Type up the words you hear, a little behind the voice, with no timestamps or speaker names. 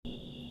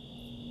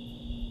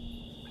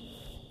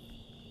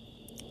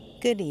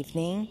Good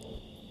evening.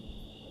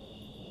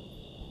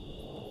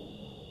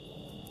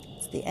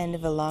 It's the end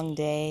of a long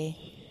day,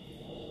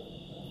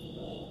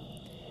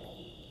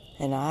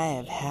 and I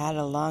have had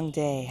a long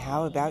day.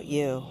 How about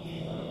you?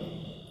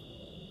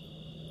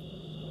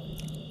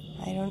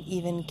 I don't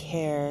even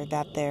care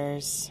that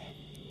there's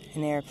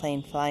an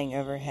airplane flying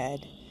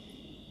overhead.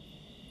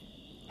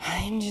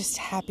 I'm just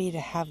happy to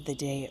have the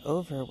day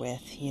over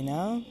with, you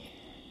know?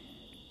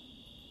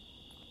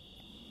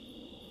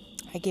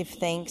 I give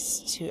thanks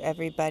to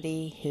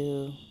everybody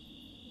who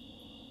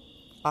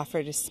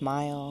offered a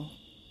smile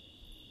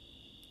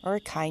or a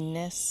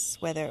kindness,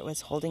 whether it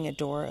was holding a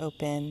door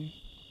open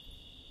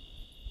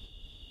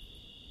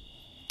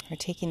or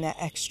taking that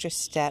extra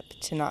step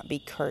to not be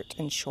curt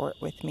and short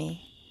with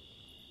me.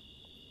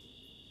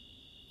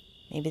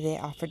 Maybe they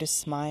offered a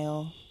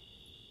smile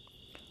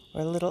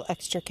or a little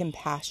extra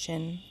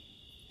compassion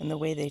in the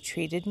way they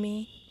treated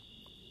me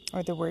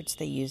or the words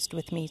they used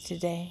with me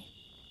today.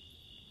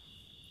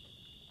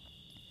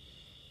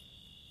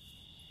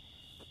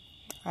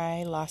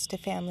 I lost a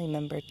family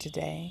member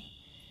today,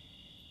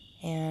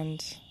 and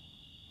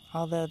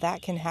although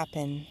that can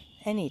happen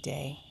any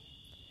day,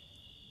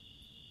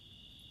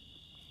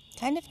 I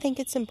kind of think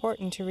it's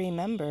important to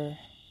remember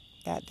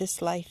that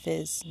this life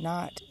is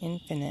not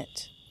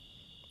infinite.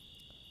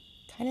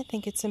 I kind of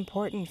think it's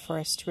important for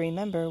us to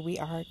remember we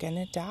are going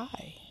to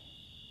die.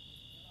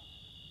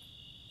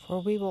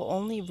 For we will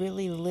only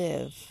really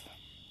live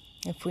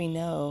if we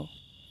know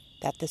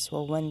that this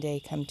will one day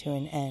come to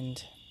an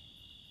end.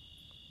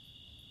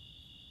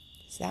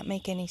 Does that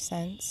make any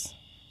sense?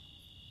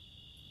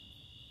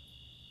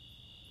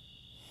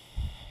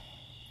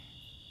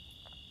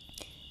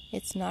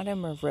 It's not a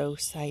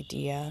morose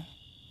idea.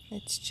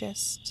 It's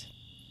just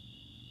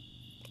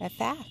a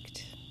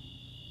fact.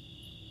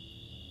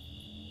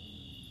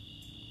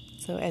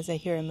 So as I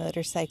hear a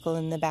motorcycle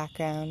in the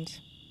background,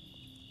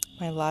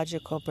 my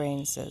logical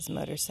brain says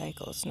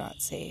motorcycle is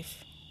not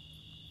safe.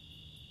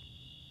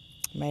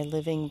 My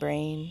living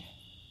brain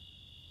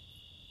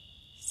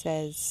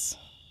says,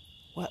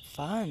 what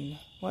fun,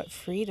 what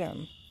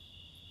freedom.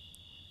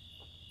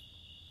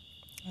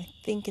 I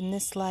think in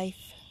this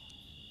life,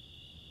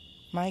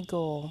 my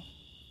goal,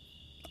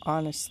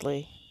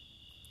 honestly,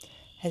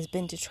 has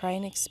been to try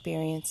and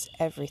experience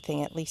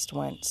everything at least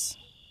once.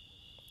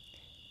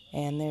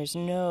 And there's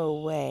no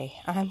way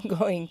I'm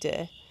going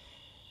to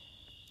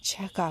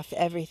check off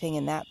everything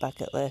in that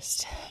bucket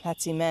list.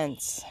 That's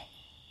immense.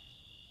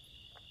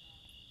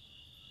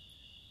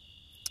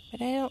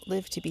 But I don't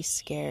live to be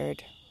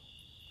scared.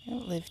 I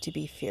don't live to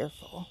be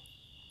fearful.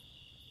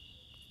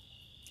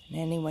 And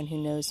anyone who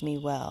knows me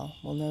well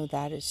will know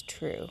that is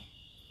true.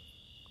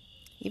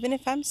 Even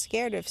if I'm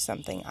scared of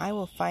something, I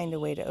will find a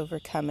way to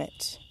overcome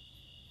it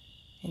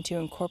and to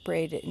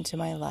incorporate it into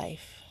my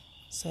life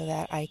so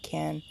that I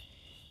can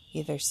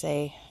either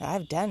say,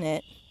 I've done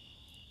it,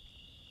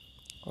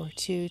 or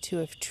two, to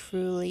have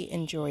truly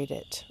enjoyed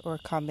it, or a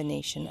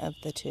combination of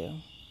the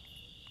two.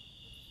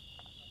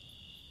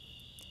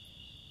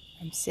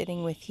 I'm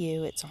sitting with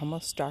you. It's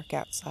almost dark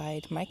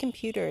outside. My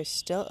computer is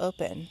still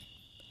open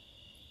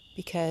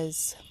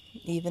because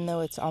even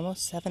though it's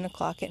almost 7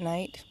 o'clock at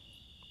night,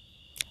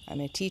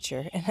 I'm a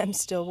teacher and I'm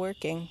still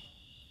working.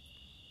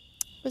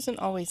 I wasn't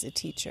always a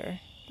teacher.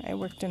 I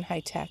worked in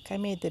high tech. I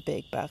made the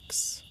big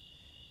bucks.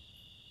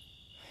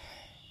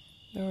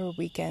 There were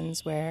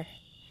weekends where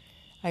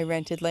I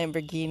rented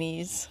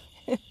Lamborghinis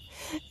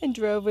and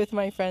drove with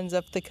my friends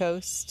up the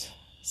coast,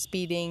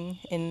 speeding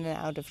in and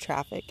out of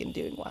traffic and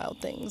doing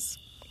wild things.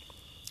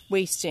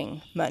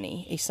 Wasting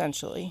money,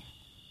 essentially.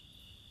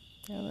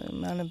 The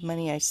amount of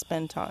money I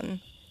spent on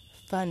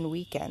fun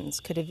weekends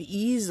could have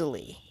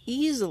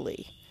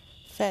easily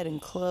fed and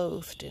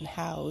clothed and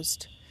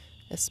housed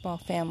a small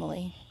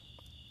family.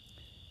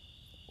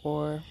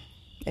 Or,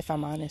 if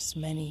I'm honest,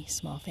 many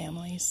small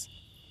families.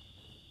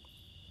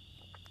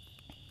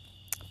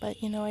 But,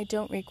 I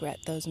don't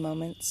regret those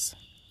moments.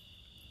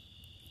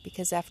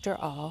 Because after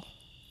all,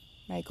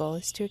 my goal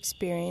is to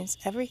experience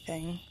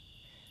everything.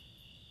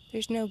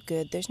 There's no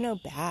good, there's no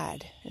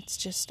bad.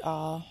 It's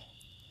all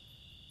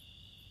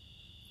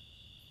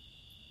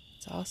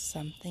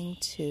something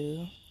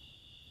to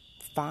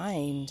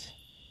find.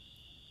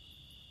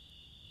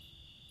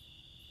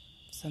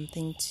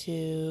 Something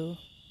to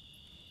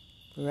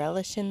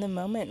relish in the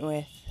moment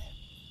with.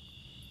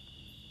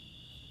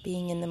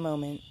 Being in the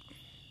moment.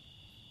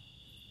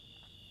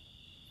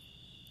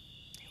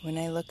 When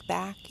I look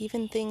back,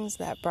 even things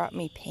that brought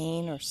me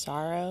pain or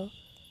sorrow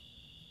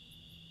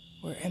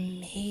were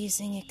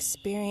amazing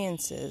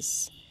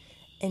experiences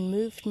and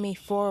moved me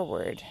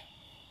forward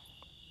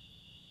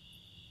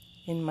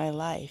in my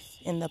life,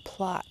 in the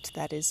plot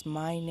that is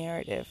my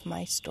narrative,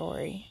 my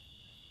story.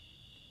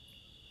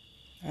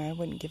 I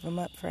wouldn't give them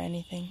up for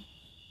anything.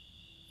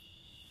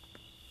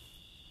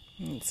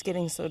 It's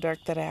getting so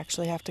dark that I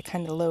actually have to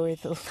kind of lower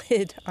the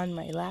lid on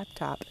my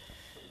laptop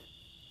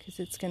because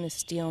it's going to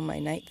steal my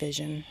night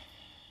vision,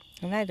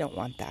 and I don't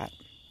want that.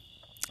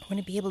 I want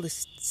to be able to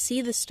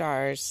see the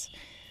stars,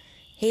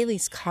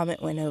 Halley's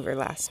Comet went over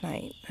last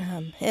night,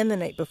 and the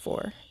night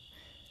before.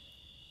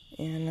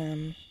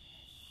 And,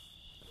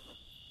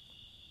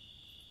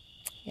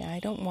 I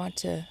don't want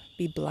to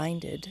be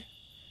blinded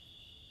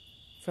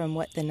from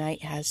what the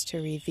night has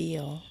to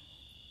reveal.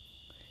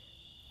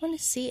 I want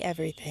to see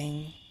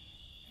everything.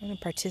 I want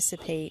to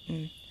participate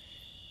and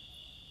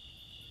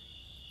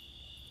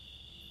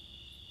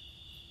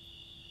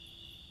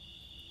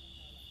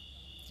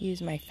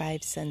use my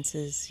 5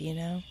 senses,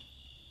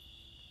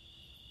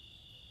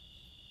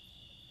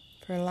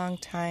 For a long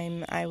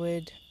time, I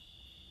would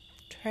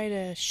try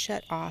to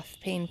shut off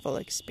painful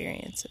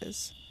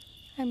experiences.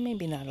 And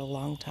maybe not a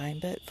long time,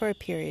 but for a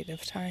period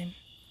of time.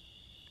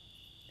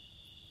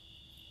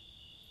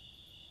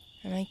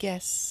 And I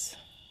guess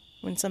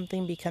when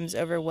something becomes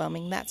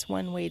overwhelming, that's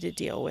one way to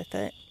deal with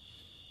it.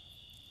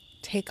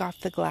 Take off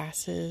the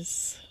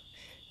glasses,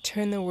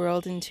 turn the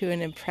world into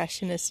an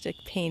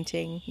impressionistic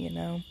painting,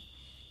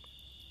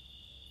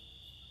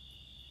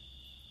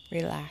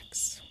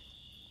 Relax.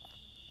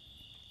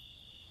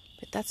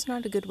 But that's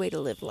not a good way to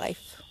live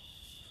life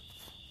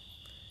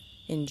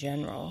in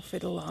general for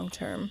the long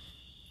term.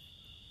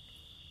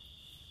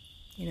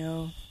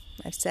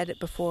 I've said it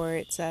before,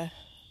 it's a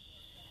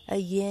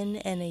yin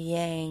and a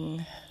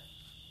yang.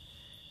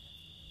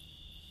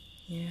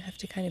 You have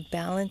to kind of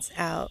balance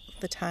out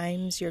the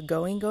times you're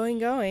going,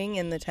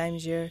 and the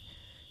times you're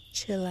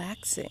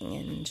chillaxing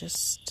and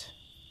just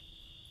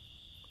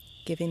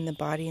giving the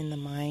body and the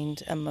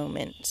mind a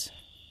moment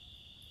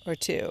or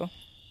two.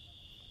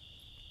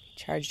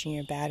 Charging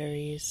your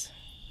batteries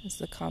is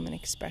the common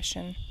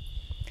expression.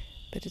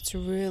 But it's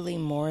really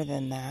more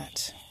than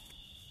that.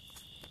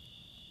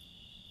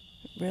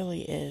 It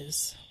really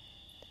is.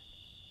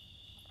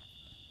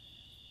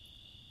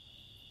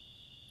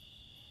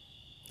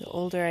 The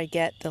older I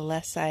get, the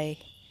less I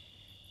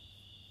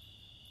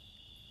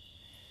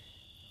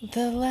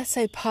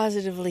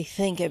positively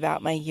think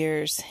about my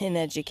years in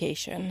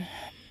education,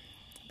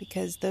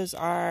 because those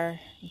are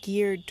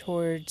geared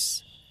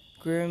towards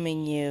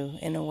grooming you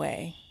in a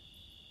way,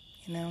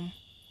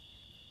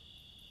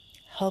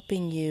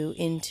 helping you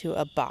into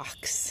a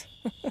box,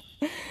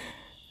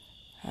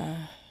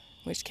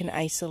 which can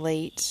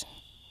isolate,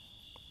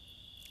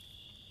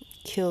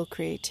 kill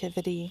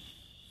creativity,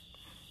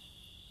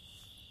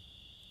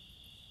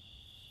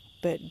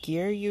 but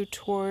gear you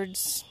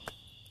towards,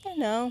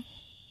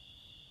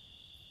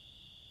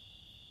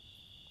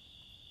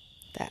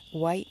 that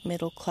white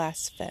middle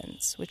class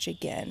fence, which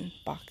again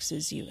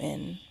boxes you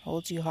in,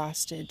 holds you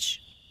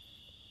hostage,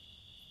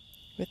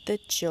 with the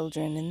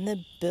children and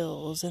the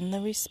bills and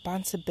the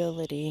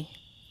responsibility.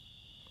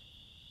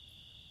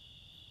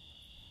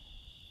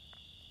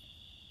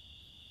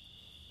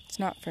 It's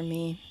not for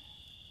me.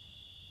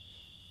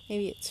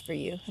 Maybe it's for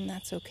you, and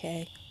that's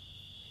okay.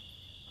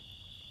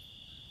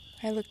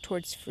 I look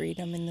towards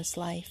freedom in this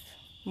life,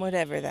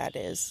 whatever that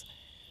is.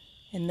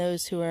 And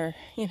those who are,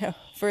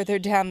 further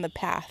down the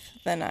path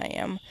than I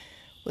am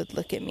would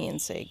look at me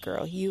and say,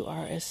 "Girl, you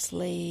are a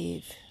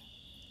slave.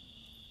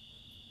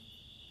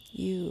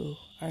 You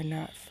are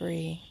not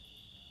free."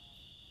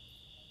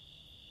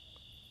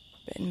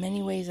 But in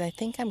many ways, I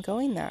think I'm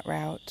going that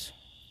route.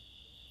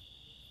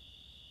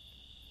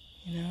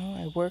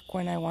 I work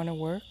when I want to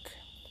work,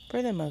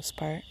 for the most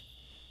part.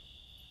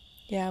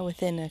 Yeah,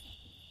 within a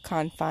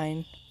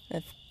confine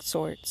of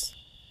sorts.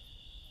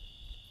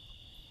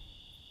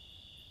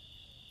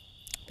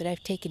 But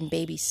I've taken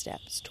baby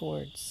steps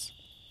towards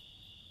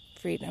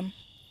freedom.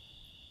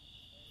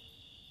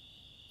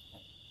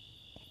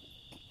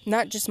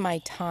 Not just my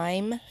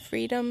time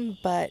freedom,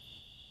 but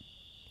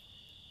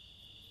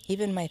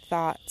even my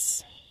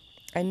thoughts.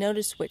 I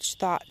notice which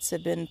thoughts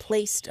have been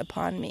placed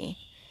upon me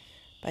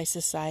by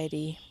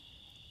society,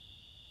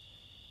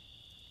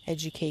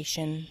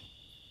 education,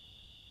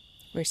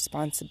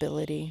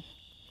 responsibility.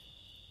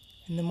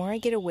 And the more I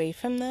get away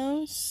from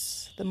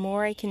those, the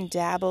more I can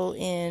dabble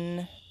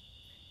in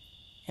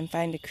and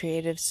find a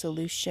creative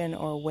solution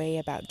or way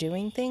about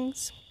doing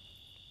things.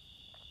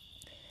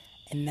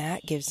 And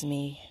that gives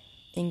me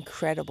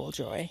incredible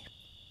joy.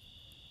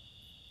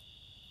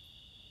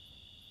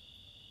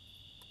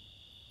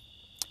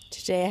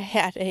 Today I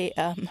had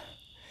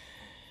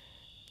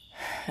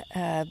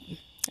a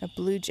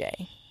blue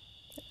jay.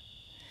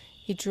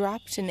 He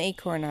dropped an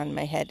acorn on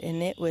my head,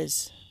 and it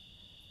was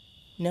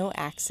no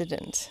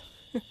accident.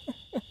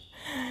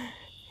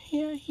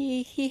 Yeah,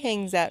 he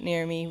hangs out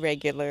near me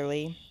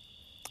regularly.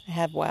 I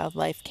have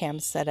wildlife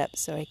cams set up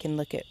so I can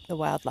look at the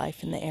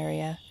wildlife in the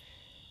area.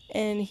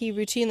 And he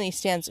routinely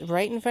stands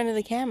right in front of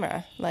the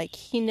camera, like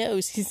he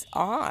knows he's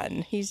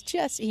on.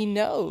 He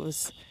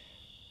knows.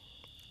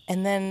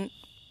 And then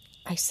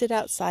I sit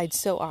outside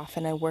so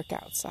often. I work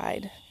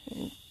outside.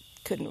 And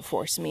couldn't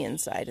force me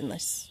inside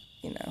unless,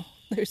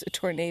 there's a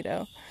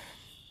tornado.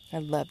 I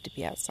love to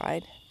be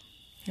outside.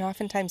 And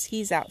oftentimes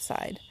he's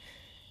outside.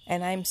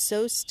 And I'm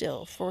so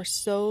still for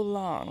so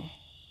long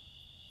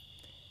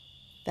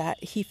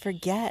that he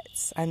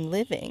forgets I'm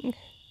living.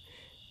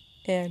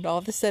 And all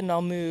of a sudden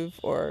I'll move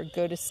or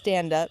go to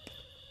stand up.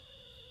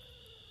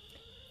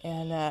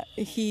 And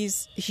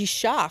he's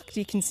shocked.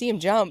 You can see him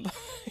jump.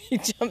 He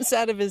jumps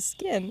out of his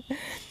skin.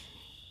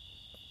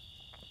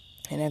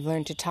 And I've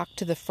learned to talk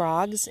to the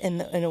frogs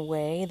in a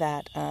way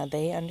that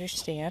they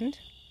understand.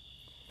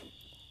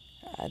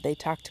 They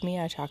talk to me,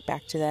 I talk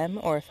back to them.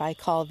 Or if I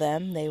call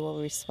them, they will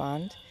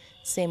respond.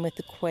 Same with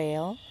the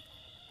quail.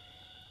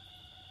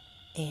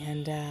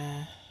 And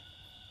I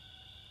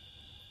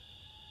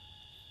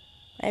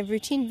have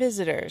routine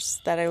visitors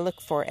that I look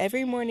for.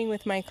 Every morning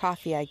with my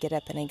coffee, I get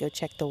up and I go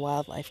check the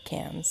wildlife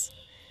cans.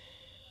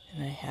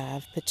 And I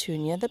have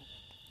Petunia,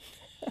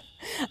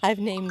 I've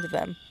named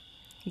them.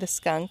 The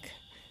skunk.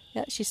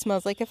 Yeah, she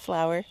smells like a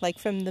flower, like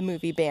from the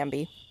movie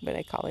Bambi, but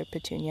I call her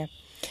Petunia.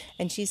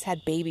 And she's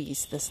had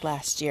babies this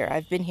last year.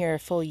 I've been here a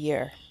full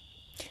year,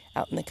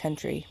 out in the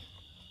country,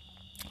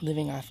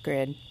 living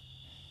off-grid.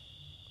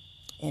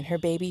 And her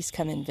babies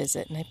come and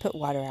visit, and I put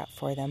water out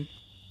for them.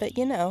 But,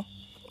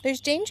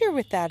 there's danger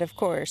with that, of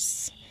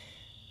course.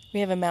 We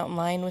have a mountain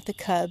lion with a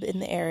cub in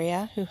the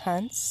area who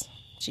hunts.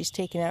 She's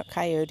taken out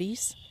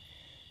coyotes.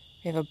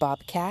 We have a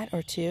bobcat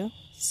or two,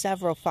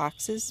 several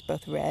foxes,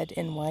 both red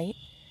and white.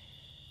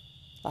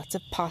 Lots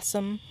of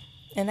possum,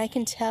 and I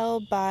can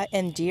tell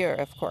and deer,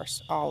 of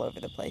course, all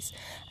over the place.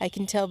 I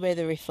can tell by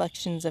the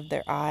reflections of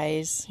their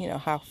eyes,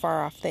 how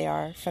far off they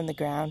are from the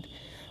ground,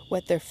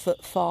 what their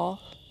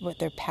footfall, what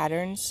their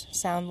patterns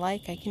sound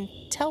like. I can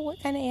tell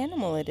what kind of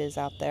animal it is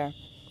out there.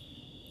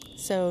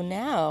 So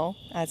now,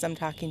 as I'm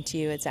talking to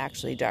you, it's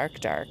actually dark.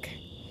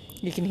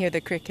 You can hear the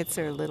crickets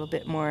are a little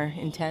bit more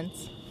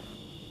intense.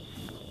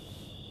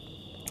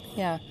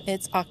 Yeah,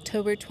 it's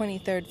October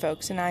 23rd,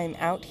 folks, and I am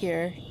out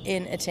here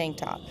in a tank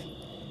top.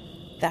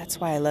 That's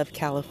why I love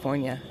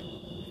California.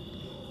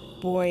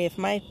 Boy, if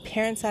my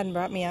parents hadn't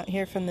brought me out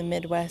here from the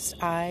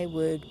Midwest, I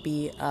would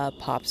be a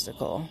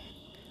popsicle.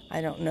 I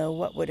don't know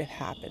what would have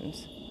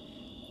happened.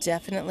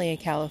 Definitely a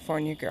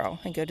California girl.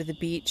 I go to the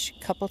beach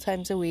a couple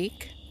times a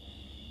week.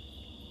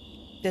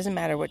 Doesn't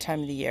matter what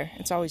time of the year.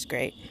 It's always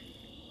great.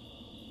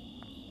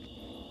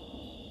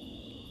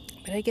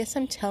 But I guess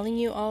I'm telling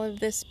you all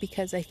of this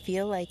because I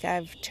feel like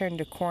I've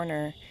turned a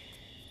corner,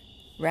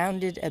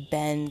 rounded a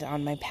bend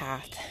on my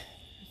path,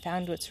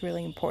 found what's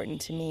really important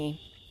to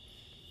me.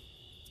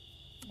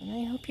 And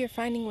I hope you're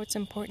finding what's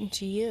important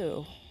to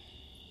you.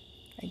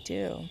 I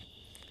do.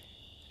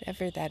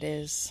 Whatever that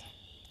is.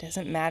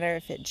 Doesn't matter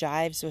if it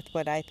jives with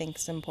what I think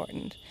is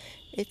important.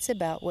 It's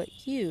about what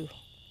you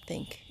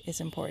think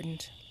is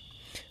important.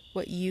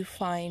 What you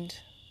find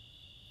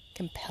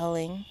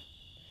compelling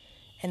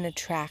and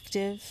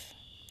attractive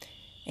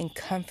and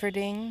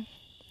comforting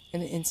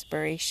and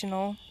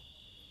inspirational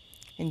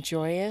and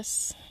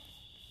joyous,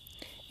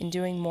 and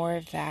doing more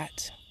of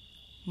that,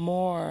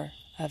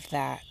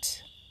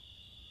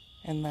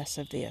 and less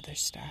of the other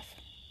stuff.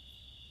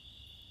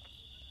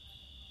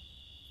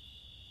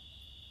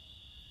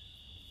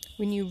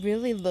 When you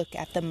really look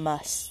at the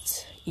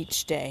musts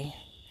each day,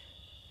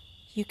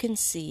 you can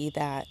see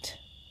that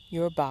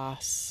your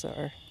boss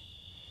or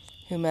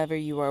whomever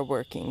you are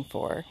working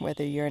for,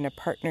 whether you're in a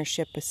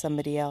partnership with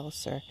somebody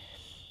else or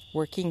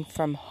working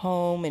from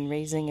home and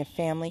raising a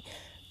family,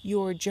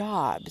 your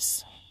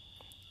jobs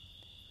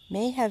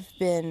may have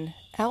been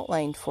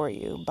outlined for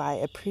you by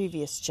a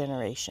previous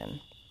generation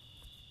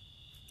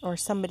or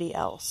somebody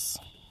else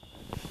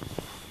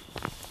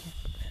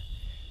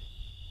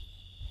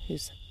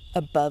who's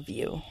above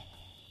you.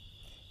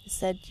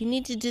 Said, you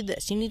need to do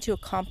this, you need to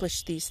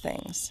accomplish these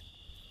things.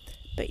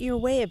 But your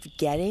way of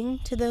getting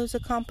to those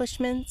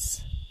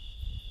accomplishments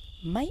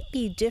might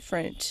be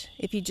different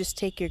if you just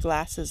take your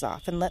glasses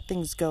off and let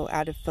things go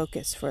out of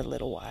focus for a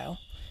little while.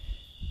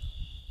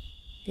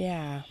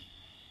 Yeah,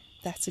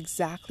 that's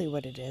exactly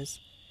what it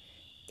is.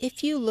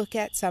 If you look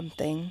at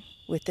something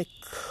with a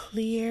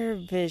clear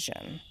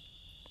vision,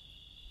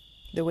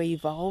 the way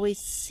you've always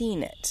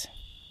seen it,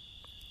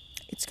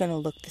 it's going to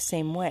look the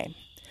same way.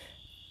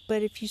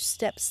 But if you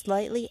step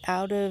slightly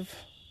out of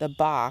the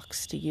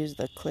box, to use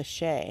the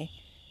cliche,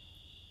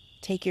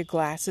 take your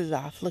glasses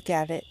off, look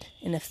at it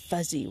in a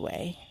fuzzy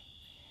way,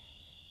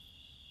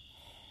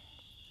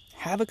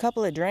 have a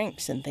couple of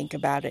drinks and think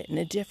about it in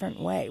a different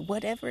way,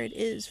 whatever it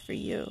is for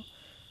you,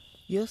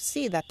 you'll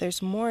see that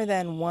there's more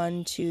than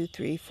 1, 2,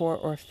 3, 4,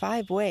 or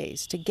 5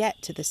 ways to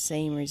get to the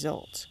same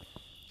result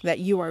that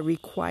you are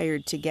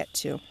required to get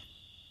to.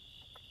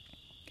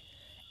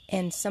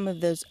 And some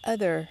of those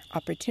other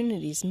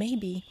opportunities may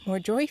be more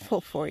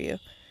joyful for you,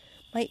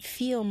 might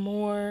feel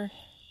more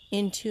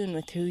in tune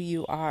with who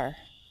you are.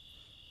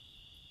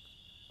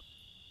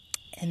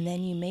 And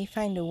then you may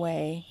find a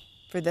way,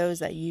 for those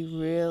that you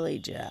really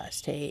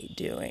just hate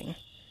doing,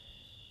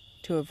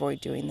 to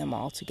avoid doing them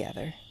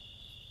altogether.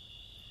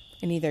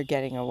 And either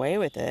getting away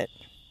with it.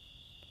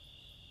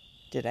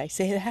 Did I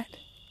say that?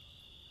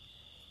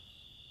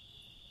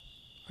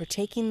 Or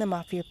taking them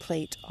off your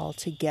plate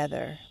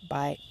altogether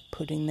by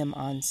putting them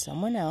on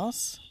someone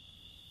else.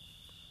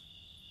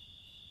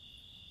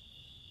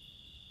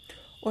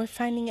 Or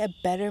finding a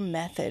better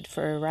method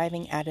for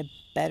arriving at a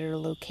better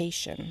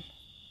location.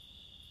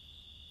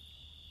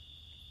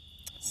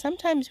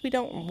 sometimes we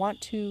don't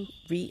want to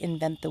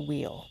reinvent the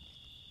wheel.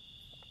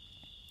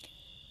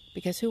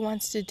 Because who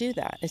wants to do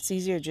that? It's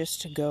easier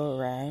just to go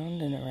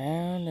around and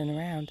around and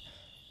around.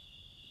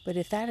 But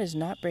if that is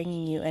not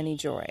bringing you any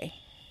joy,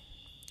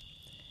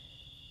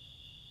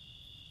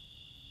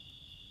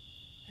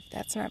 if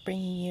that's not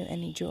bringing you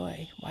any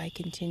joy, why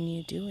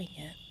continue doing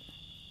it?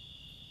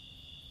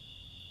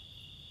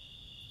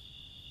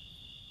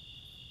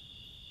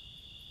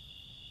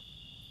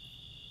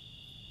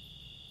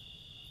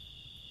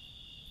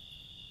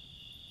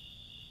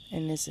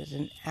 And is it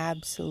an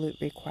absolute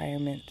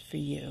requirement for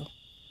you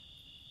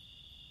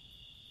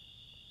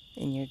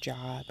in your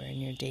job or in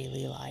your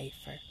daily life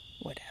or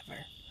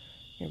whatever,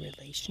 your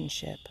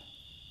relationship?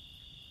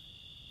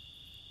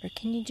 Or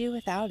can you do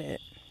without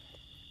it?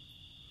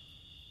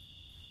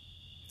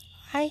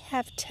 I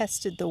have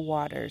tested the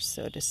waters,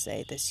 so to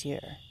say, this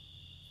year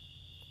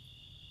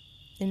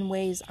in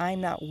ways I'm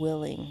not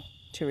willing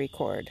to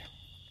record.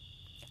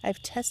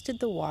 I've tested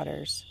the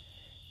waters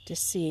to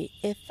see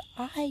if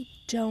I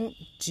don't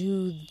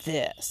do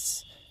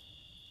this,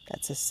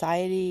 that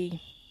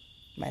society,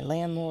 my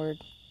landlord,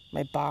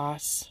 my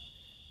boss,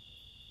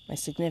 my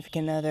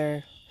significant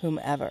other,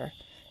 whomever,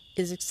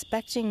 is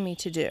expecting me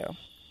to do.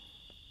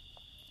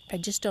 If I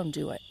just don't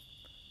do it,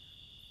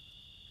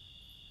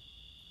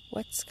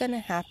 what's going to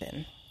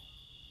happen?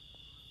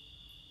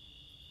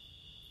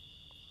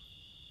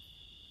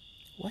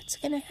 What's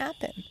going to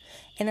happen?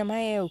 And am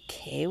I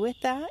okay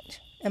with that?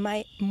 Am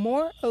I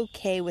more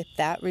okay with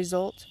that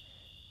result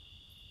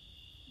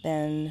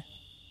than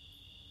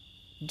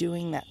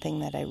doing that thing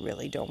that I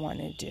really don't want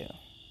to do?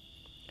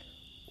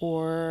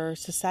 Or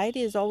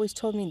society has always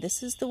told me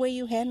this is the way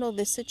you handle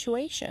this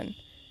situation.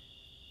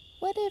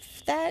 What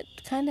if that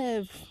kind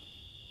of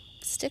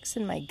sticks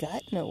in my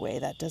gut in a way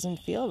that doesn't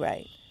feel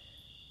right?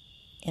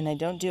 And I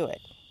don't do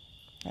it.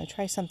 I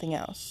try something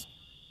else.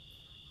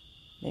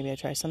 Maybe I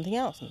try something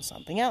else and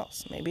something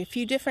else. Maybe a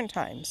few different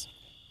times.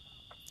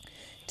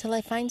 Till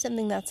I find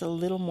something that's a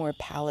little more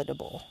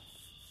palatable.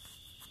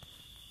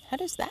 How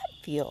does that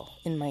feel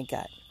in my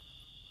gut?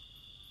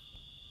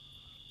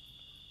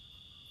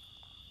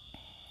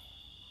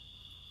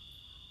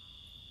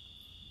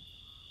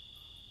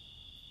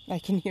 I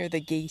can hear the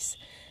geese,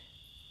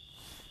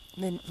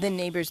 the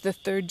neighbors, the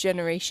third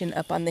generation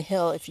up on the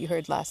hill, if you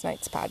heard last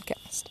night's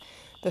podcast.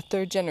 The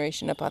third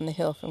generation up on the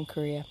hill from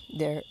Korea,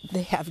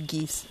 they have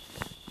geese,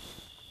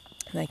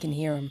 and I can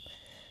hear them.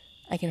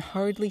 I can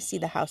hardly see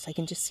the house. I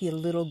can just see a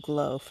little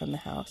glow from the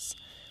house,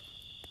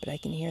 but I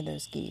can hear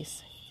those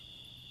geese.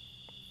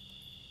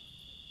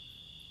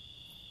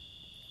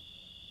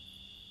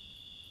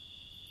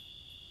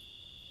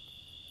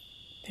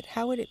 But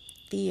how would it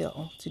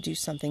feel to do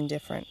something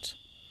different?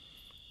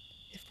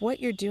 If what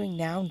you're doing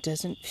now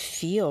doesn't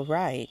feel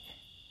right,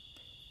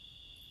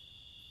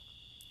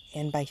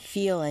 and by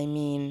feel I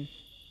mean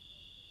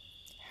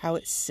how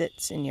it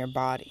sits in your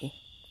body.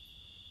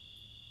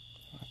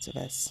 Lots of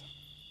us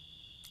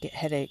get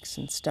headaches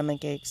and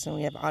stomach aches, and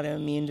we have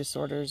autoimmune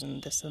disorders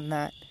and this and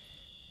that.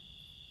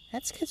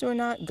 That's because we're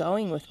not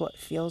going with what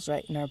feels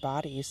right in our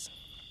bodies.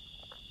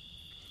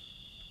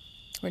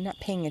 We're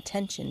not paying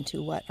attention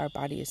to what our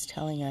body is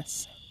telling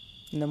us.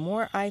 And the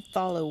more I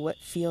follow what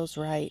feels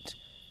right,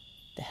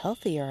 the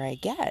healthier I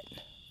get.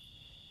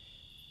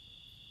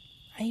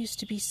 I used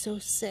to be so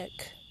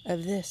sick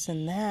of this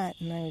and that,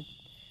 and I would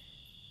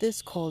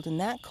this cold and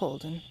that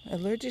cold, and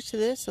allergic to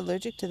this,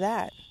 allergic to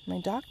that. My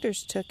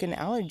doctors took an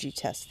allergy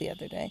test the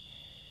other day.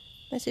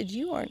 I said,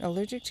 you aren't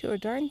allergic to a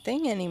darn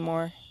thing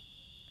anymore.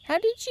 How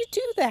did you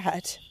do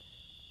that?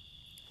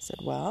 I said,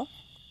 well,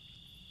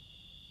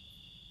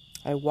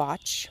 I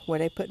watch what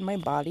I put in my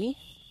body.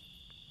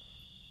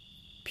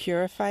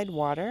 Purified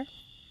water.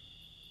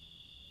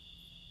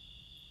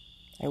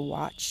 I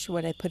watch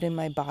what I put in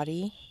my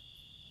body.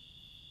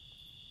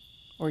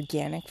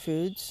 Organic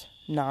foods,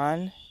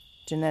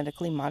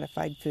 non-genetically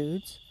modified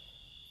foods.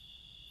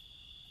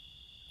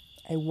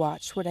 I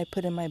watch what I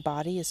put in my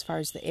body as far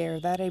as the air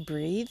that I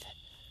breathe.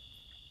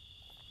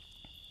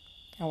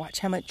 I watch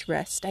how much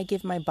rest I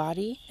give my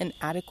body, an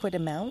adequate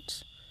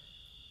amount.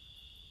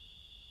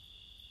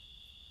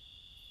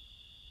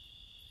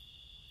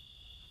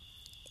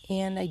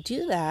 And I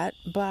do that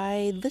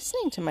by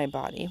listening to my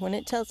body. When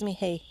it tells me,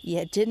 hey,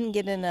 you didn't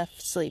get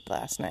enough sleep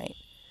last night,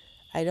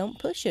 I don't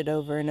push it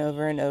over and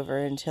over and over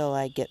until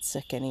I get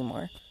sick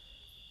anymore.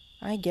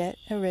 I get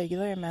a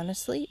regular amount of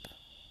sleep.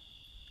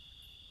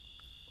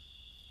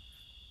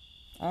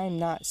 I'm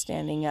not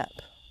standing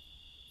up,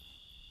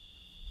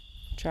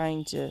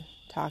 trying to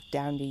talk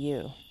down to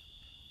you.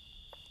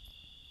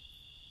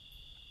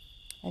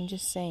 I'm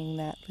just saying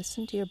that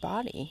listen to your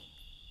body.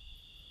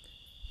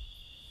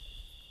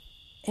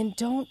 And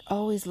don't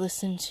always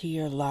listen to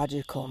your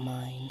logical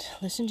mind.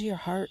 Listen to your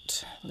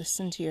heart.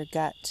 Listen to your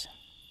gut.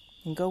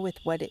 And go with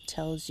what it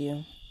tells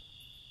you.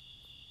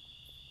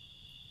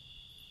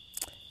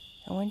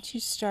 And once you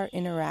start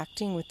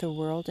interacting with the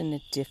world in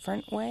a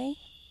different way,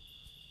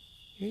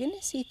 you're going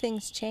to see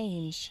things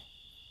change.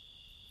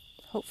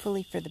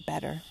 Hopefully for the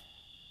better.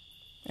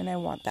 And I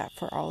want that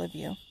for all of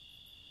you.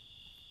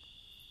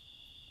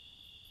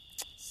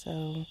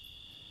 So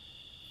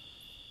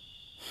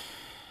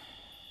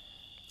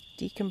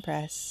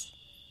decompress.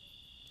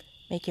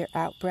 Make your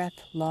out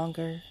breath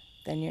longer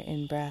than your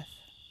in breath.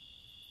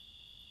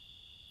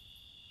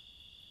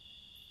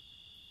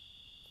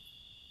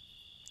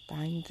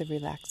 Find the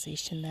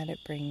relaxation that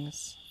it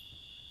brings.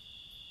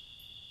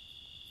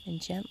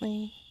 And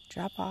gently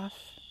drop off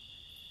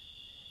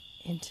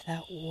into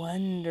that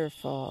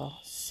wonderful,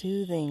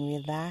 soothing,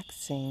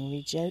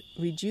 relaxing,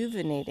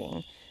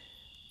 rejuvenating,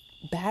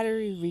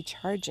 battery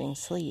recharging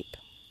sleep.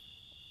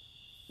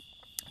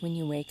 When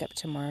you wake up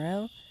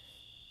tomorrow,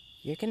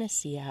 you're going to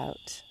see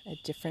out a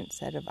different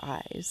set of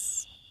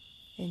eyes,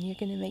 and you're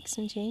going to make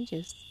some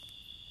changes.